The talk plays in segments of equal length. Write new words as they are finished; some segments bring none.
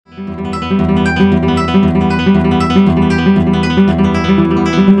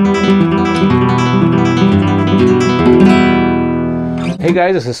Hey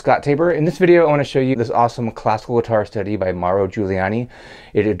guys, this is Scott Tabor. In this video I want to show you this awesome classical guitar study by Mauro Giuliani.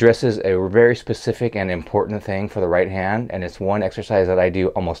 It addresses a very specific and important thing for the right hand, and it's one exercise that I do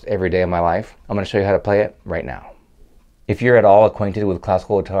almost every day of my life. I'm going to show you how to play it right now. If you're at all acquainted with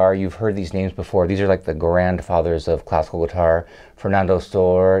classical guitar, you've heard these names before. These are like the grandfathers of classical guitar. Fernando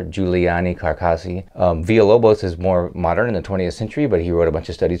Sor, Giuliani, Carcassi. Villalobos is more modern in the 20th century, but he wrote a bunch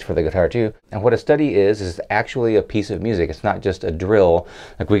of studies for the guitar too. And what a study is actually a piece of music. It's not just a drill.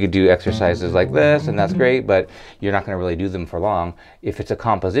 Like we could do exercises like this, and that's great, but you're not going to really do them for long. If it's a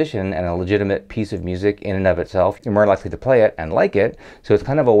composition and a legitimate piece of music in and of itself, you're more likely to play it and like it. So it's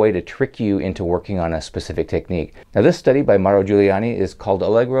kind of a way to trick you into working on a specific technique. Now this study by Mauro Giuliani is called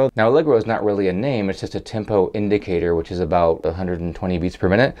Allegro. Now Allegro is not really a name, it's just a tempo indicator, which is about 120 beats per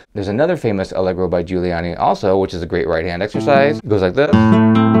minute. There's another famous Allegro by Giuliani also, which is a great right hand exercise. It goes like this.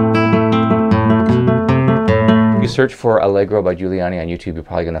 If you search for Allegro by Giuliani on YouTube, you're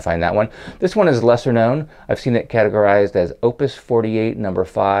probably going to find that one. This one is lesser known. I've seen it categorized as Opus 48 number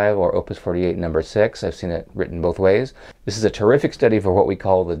 5 or Opus 48 number 6. I've seen it written both ways. This is a terrific study for what we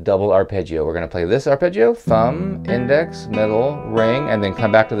call the double arpeggio. We're going to play this arpeggio, thumb, index, middle, ring, and then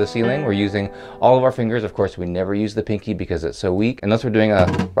come back to the ceiling. We're using all of our fingers. Of course, we never use the pinky because it's so weak. Unless we're doing a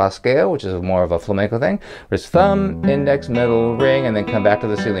rasgueo, which is more of a flamenco thing. There's thumb, index, middle, ring, and then come back to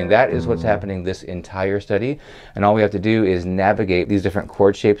the ceiling. That is what's happening this entire study. And all we have to do is navigate these different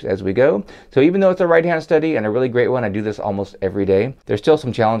chord shapes as we go. So even though it's a right hand study and a really great one, I do this almost every day, there's still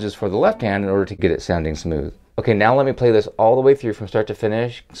some challenges for the left hand in order to get it sounding smooth. Okay, now let me play this all the way through from start to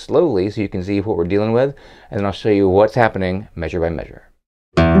finish slowly so you can see what we're dealing with, and then I'll show you what's happening measure by measure.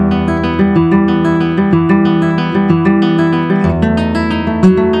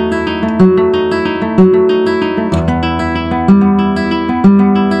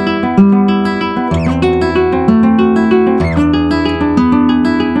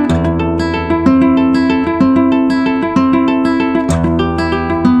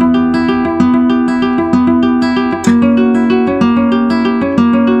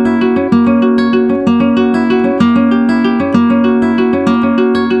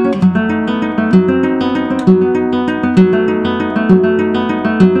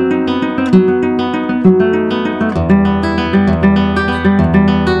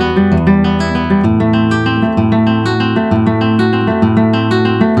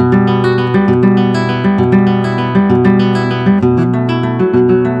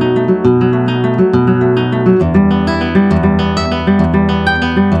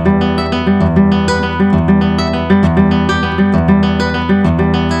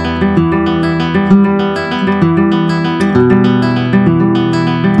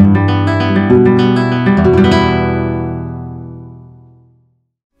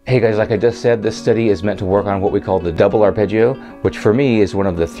 Hey guys, like I just said, this study is meant to work on what we call the double arpeggio, which for me is one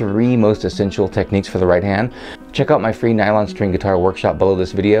of the 3 most essential techniques for the right hand. Check out my free nylon string guitar workshop below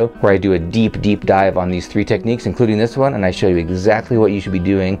this video, where I do a deep dive on these 3 techniques, including this one, and I show you exactly what you should be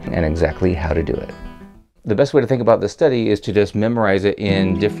doing and exactly how to do it. The best way to think about this study is to just memorize it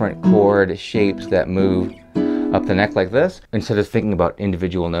in different chord shapes that move up the neck like this, instead of thinking about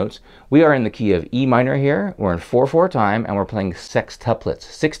individual notes. We are in the key of E minor here. We're in 4/4 time, and we're playing sextuplets,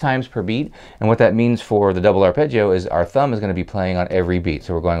 6 times per beat. And what that means for the double arpeggio is our thumb is going to be playing on every beat.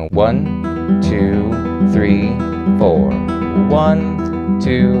 So we're going 1, 2, 3, 4. 1,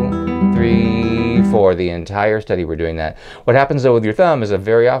 2, 3, 4. The entire study we're doing that. What happens though with your thumb is that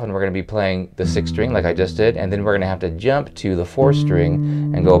very often we're going to be playing the 6th string like I just did, and then we're going to have to jump to the 4th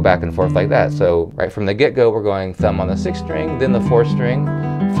string and go back and forth like that. So right from the get-go we're going thumb on the 6th string, then the 4th string,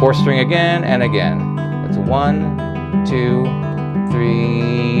 4th string again and again. It's 1, 2,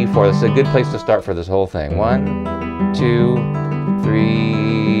 3, 4. This is a good place to start for this whole thing. 1, 2,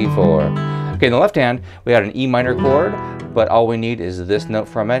 3, 4. Okay, in the left hand we had an E minor chord, but all we need is this note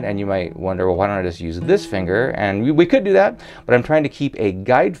from it, and you might wonder, well, why don't I just use this finger? And we could do that, but I'm trying to keep a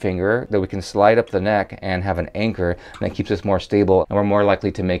guide finger that we can slide up the neck and have an anchor, and that keeps us more stable, and we're more likely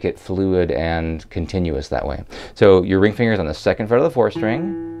to make it fluid and continuous that way. So your ring finger is on the 2nd fret of the 4th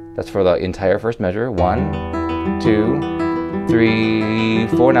string. That's for the entire first measure. 1, 2, 3,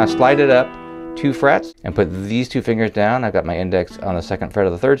 4. Now slide it up 2 frets and put these 2 fingers down. I've got my index on the 2nd fret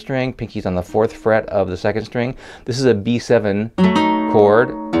of the 3rd string, pinky's on the 4th fret of the 2nd string. This is a B7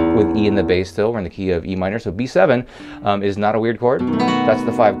 chord with E in the bass still. We're in the key of E minor, so B7 is not a weird chord. That's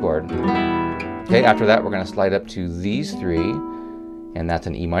the 5 chord. Okay, after that we're going to slide up to these 3, and that's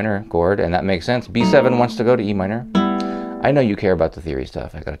an E minor chord, and that makes sense. B7 wants to go to E minor. I know you care about the theory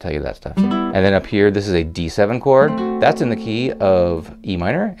stuff. I gotta tell you that stuff. And then up here, this is a D7 chord. That's in the key of E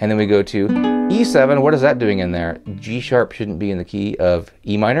minor. And then we go to E7. What is that doing in there? G sharp shouldn't be in the key of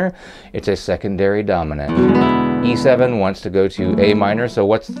E minor. It's a secondary dominant. E7 wants to go to A minor. So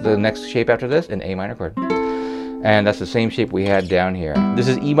what's the next shape after this? An A minor chord. And that's the same shape we had down here. This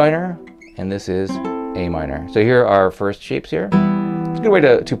is E minor, and this is A minor. So here are our first shapes here. A good way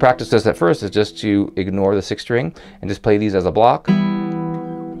to practice this at first is just to ignore the 6th string and just play these as a block.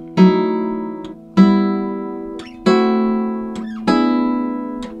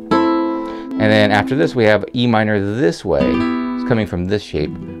 And then after this we have E minor this way. It's coming from this shape,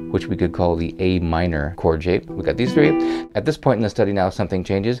 which we could call the A minor chord shape. We got these 3. At this point in the study now something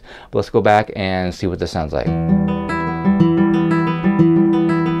changes, but let's go back and see what this sounds like.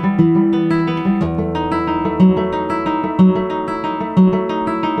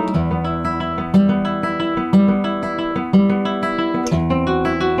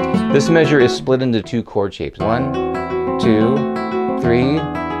 This measure is split into 2 chord shapes. 1, 2, 3,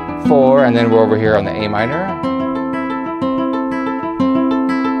 4, and then we're over here on the A minor.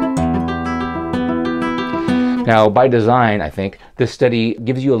 Now, by design, I think, this study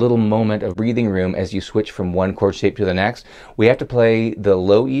gives you a little moment of breathing room as you switch from one chord shape to the next. We have to play the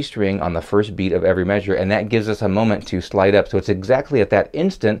low E string on the first beat of every measure, and that gives us a moment to slide up. So it's exactly at that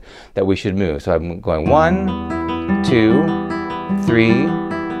instant that we should move. So I'm going 1, 2, 3,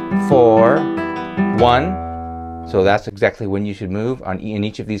 4, 1. So that's exactly when you should move in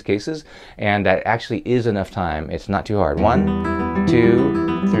each of these cases, and that actually is enough time. It's not too hard. 1,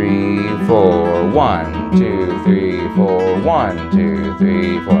 2, 3, 4, 1, 2, 3, 4, 1, 2,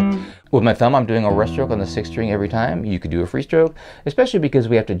 3, 4. With my thumb, I'm doing a rest stroke on the 6th string every time. You could do a free stroke, especially because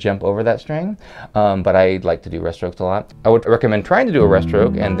we have to jump over that string, but I like to do rest strokes a lot. I would recommend trying to do a rest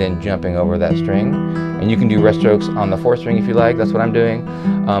stroke and then jumping over that string. And you can do rest strokes on the 4th string if you like. That's what I'm doing.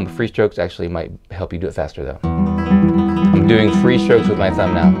 Free strokes actually might help you do it faster though. I'm doing free strokes with my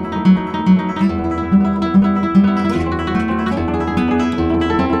thumb now.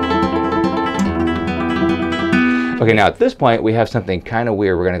 Okay, now at this point we have something kind of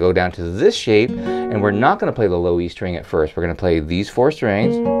weird. We're going to go down to this shape, and we're not going to play the low E string at first. We're going to play these 4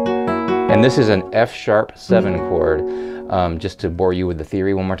 strings, and this is an F sharp 7 chord. Just to bore you with the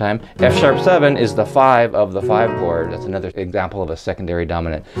theory one more time, F sharp 7 is the 5 of the 5 chord. That's another example of a secondary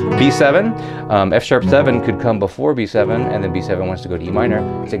dominant. B7, F sharp 7 could come before B7, and then B7 wants to go to E minor.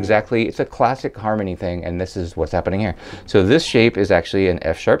 It's a classic harmony thing, and this is what's happening here. So this shape is actually an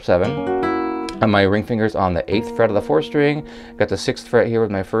F sharp 7. And my ring finger's on the 8th fret of the 4th string, got the 6th fret here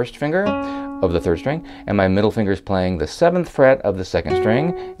with my 1st finger of the 3rd string, and my middle finger's playing the 7th fret of the 2nd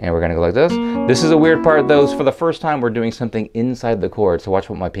string, and we're gonna go like this. This is a weird part though. For the first time we're doing something inside the chord, so watch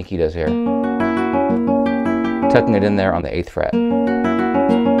what my pinky does here. Tucking it in there on the 8th fret.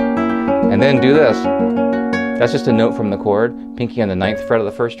 And then do this. That's just a note from the chord, pinky on the 9th fret of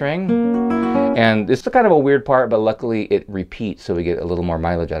the 1st string. And it's kind of a weird part, but luckily it repeats, so we get a little more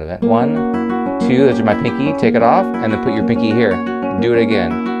mileage out of it. 1, 2, that's my pinky, take it off, and then put your pinky here. Do it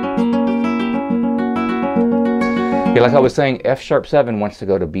again. Okay, like I was saying, F sharp 7 wants to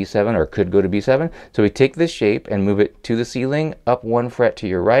go to B7, or could go to B7. So we take this shape and move it to the ceiling, up 1 fret to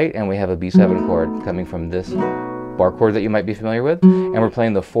your right, and we have a B7 chord coming from this bar chord that you might be familiar with. And we're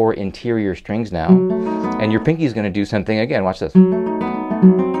playing the 4 interior strings now. And your pinky is going to do something again. Watch this.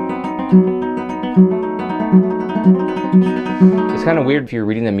 It's kind of weird if you're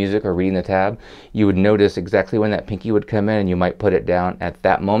reading the music or reading the tab. You would notice exactly when that pinky would come in, and you might put it down at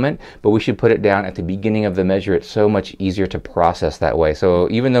that moment, but we should put it down at the beginning of the measure. It's so much easier to process that way. So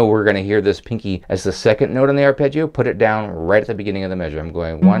even though we're going to hear this pinky as the 2nd note on the arpeggio, put it down right at the beginning of the measure. I'm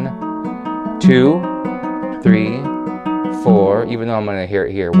going 1, 2, 3, 4, even though I'm going to hear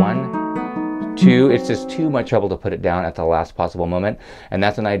it here. 1, 2, it's just too much trouble to put it down at the last possible moment. And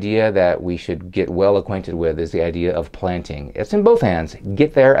that's an idea that we should get well acquainted with, is the idea of planting. It's in both hands.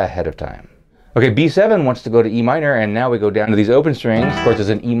 Get there ahead of time. Okay, B7 wants to go to E minor, and now we go down to these open strings. Of course, there's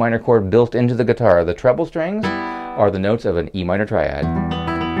an E minor chord built into the guitar. The treble strings are the notes of an E minor triad.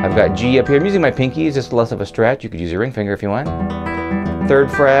 I've got G up here. I'm using my pinky. It's just less of a stretch. You could use your ring finger if you want.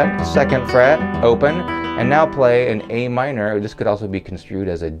 3rd fret, 2nd fret, open, and now play an A minor. This could also be construed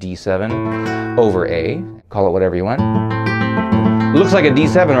as a D7 over A. Call it whatever you want. Looks like a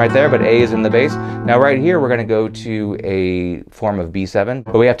D7 right there, but A is in the bass. Now right here we're going to go to a form of B7,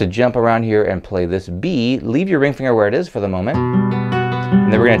 but we have to jump around here and play this B. Leave your ring finger where it is for the moment,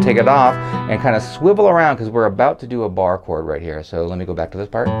 and then we're going to take it off and kind of swivel around, because we're about to do a bar chord right here. So let me go back to this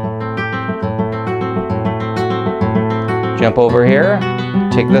part. Jump over here,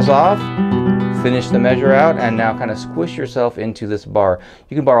 take this off, finish the measure out and now kind of squish yourself into this bar.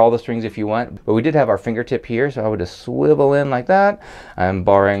 You can bar all the strings if you want, but we did have our fingertip here, so I would just swivel in like that. I'm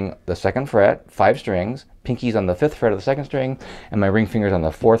barring the 2nd fret, 5 strings, pinkies on the 5th fret of the 2nd string, and my ring fingers on the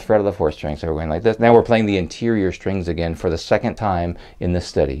 4th fret of the 4th string. So we're going like this. Now we're playing the interior strings again for the 2nd time in this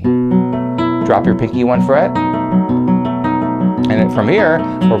study. Drop your pinky 1 fret. And then from here,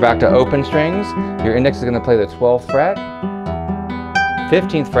 we're back to open strings. Your index is going to play the 12th fret,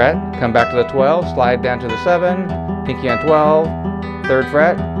 15th fret, come back to the 12, slide down to the 7, pinky on 12, 3rd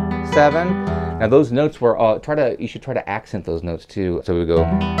fret, 7. Now those notes were all, you should try to accent those notes too. So we go,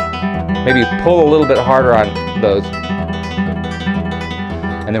 maybe pull a little bit harder on those.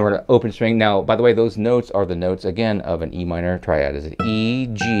 And then we're going to open string. Now, by the way, those notes are the notes, again, of an E minor triad. Is it E,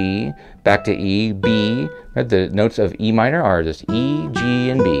 G, back to E, B. Right? The notes of E minor are just E, G,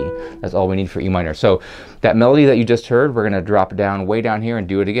 and B. That's all we need for E minor. So that melody that you just heard, we're going to drop down way down here and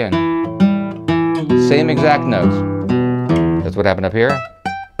do it again. Same exact notes. That's what happened up here.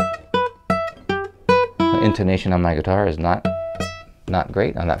 The intonation on my guitar is not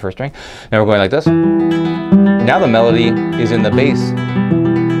great on that 1st string. Now we're going like this. Now the melody is in the bass,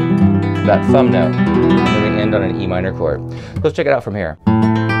 that thumb note, and then we end on an E minor chord. Let's check it out from here.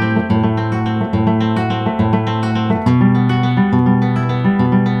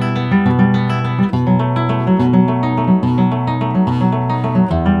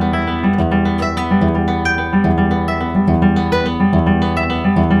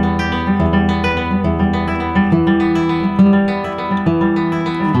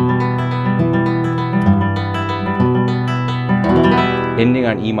 Ending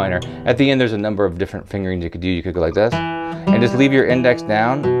on E minor. At the end, there's a number of different fingerings you could do. You could go like this, and just leave your index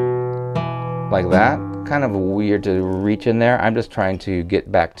down like that. Kind of weird to reach in there. I'm just trying to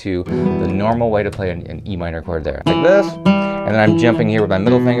get back to the normal way to play an E minor chord there. Like this, and then I'm jumping here with my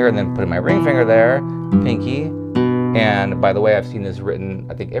middle finger, and then putting my ring finger there, pinky. And by the way, I've seen this written,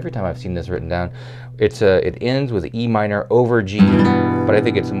 I think every time I've seen this written down, it ends with E minor over G, but I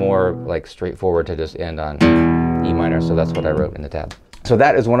think it's more like straightforward to just end on E minor, so that's what I wrote in the tab. So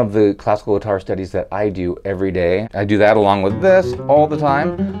that is one of the classical guitar studies that I do every day. I do that along with this all the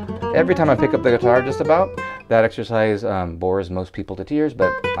time. Every time I pick up the guitar, just about. That exercise bores most people to tears,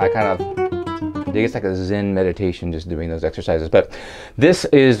 but I kind of think it's like a Zen meditation just doing those exercises. But this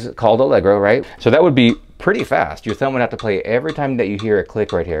is called Allegro, right? So that would be pretty fast. Your thumb would have to play every time that you hear a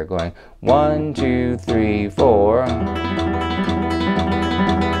click right here, going 1, 2, 3, 4.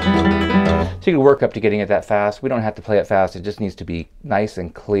 So you can work up to getting it that fast. We don't have to play it fast. It just needs to be nice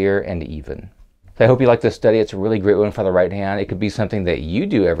and clear and even. So I hope you like this study. It's a really great one for the right hand. It could be something that you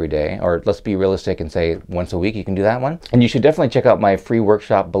do every day, or let's be realistic and say once a week you can do that one. And you should definitely check out my free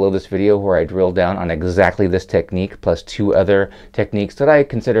workshop below this video where I drill down on exactly this technique plus 2 other techniques that I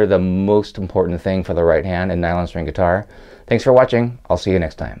consider the most important thing for the right hand in nylon string guitar. Thanks for watching. I'll see you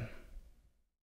next time.